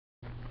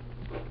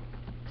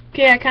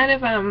Okay, I kind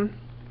of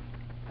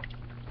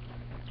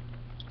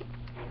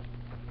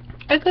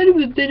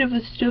a bit of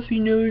a stuffy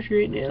nose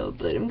right now,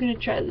 but I'm gonna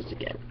try this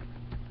again.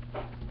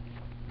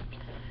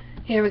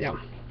 Here we go.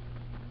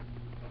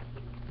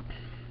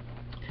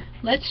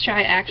 Let's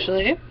try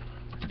actually.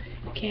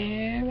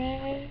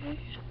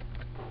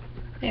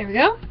 There we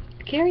go.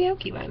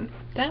 Karaoke one.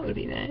 That would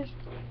be nice.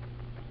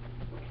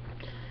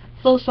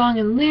 Full song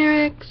and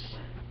lyrics.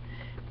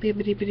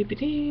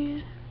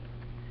 Bibbidi-bibbidi-bibbidi.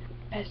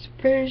 Best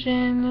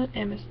version.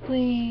 Amos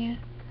Lee.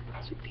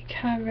 Sweet Pea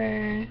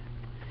cover.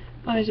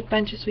 Oh, there's a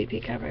bunch of Sweet Pea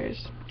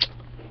covers.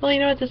 Well, you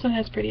know what? This one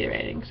has prettier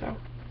writing, so.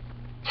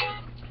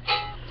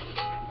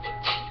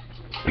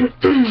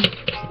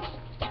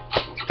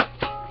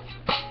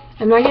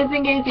 I'm not gonna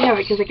think anything of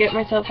it because I get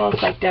myself all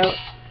psyched out.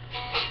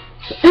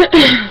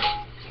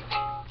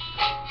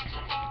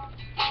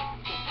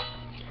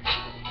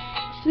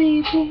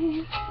 Sweet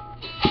Pea.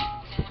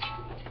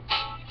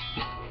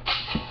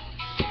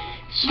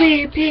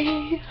 Sweet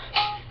Pea,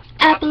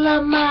 apple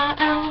of my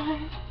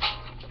eye.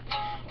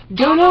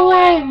 Don't know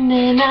when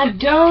and I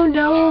don't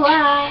know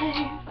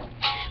why,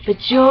 but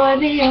you're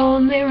the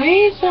only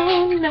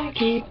reason I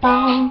keep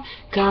on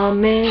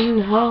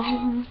coming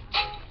home.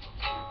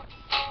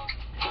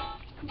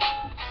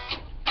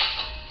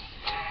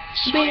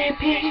 Sweet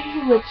Pea,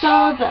 what's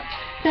all the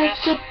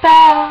fuss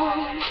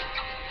about?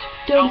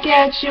 Don't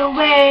get your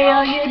way,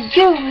 all you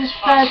do is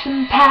fuss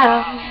and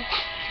pout.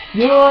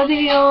 You're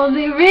the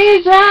only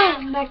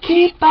reason I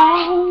keep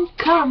on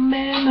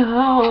coming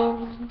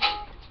home.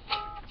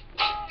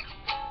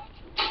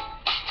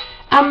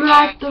 I'm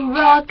like the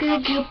rock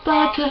of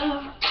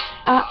Gibraltar,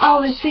 I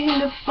always seem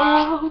to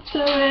falter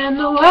and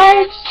the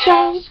words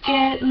just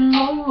get in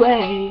the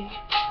way.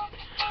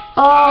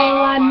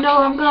 Oh, I know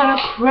I'm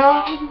gonna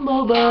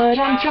crumble, but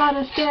I'm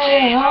trying to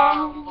stay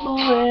humble,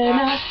 and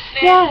I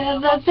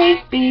never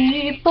think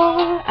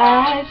before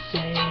I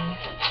say.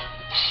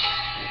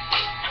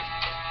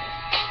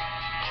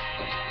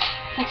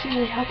 That's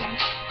really helping.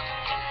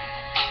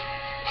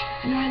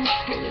 No, I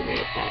look totally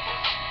weird, but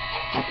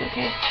that's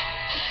okay.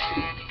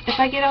 If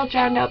I get all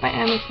drowned out by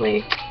Amos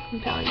Lee, I'm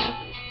telling you.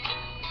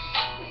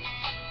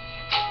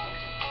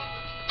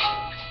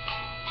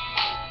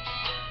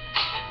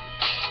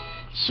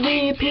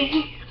 Sweet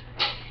Pea,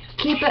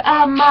 keep it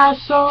on my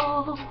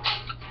soul.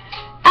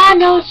 I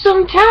know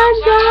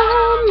sometimes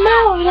I'm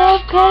out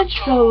of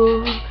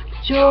control,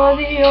 but you're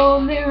the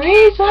only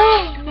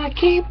reason I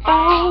keep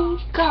on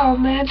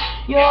coming.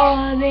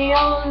 You're the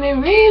only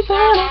reason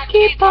I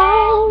keep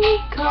on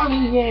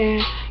coming,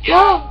 yeah.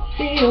 You're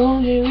the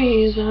only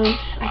reason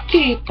I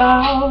keep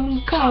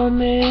on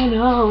coming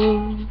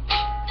home.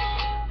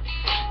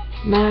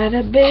 Might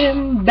have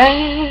been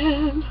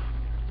bad.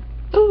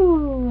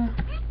 Ooh.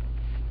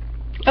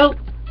 Oh.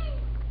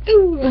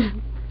 Ooh.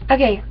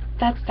 Okay,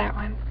 that's that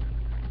one.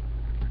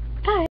 Bye.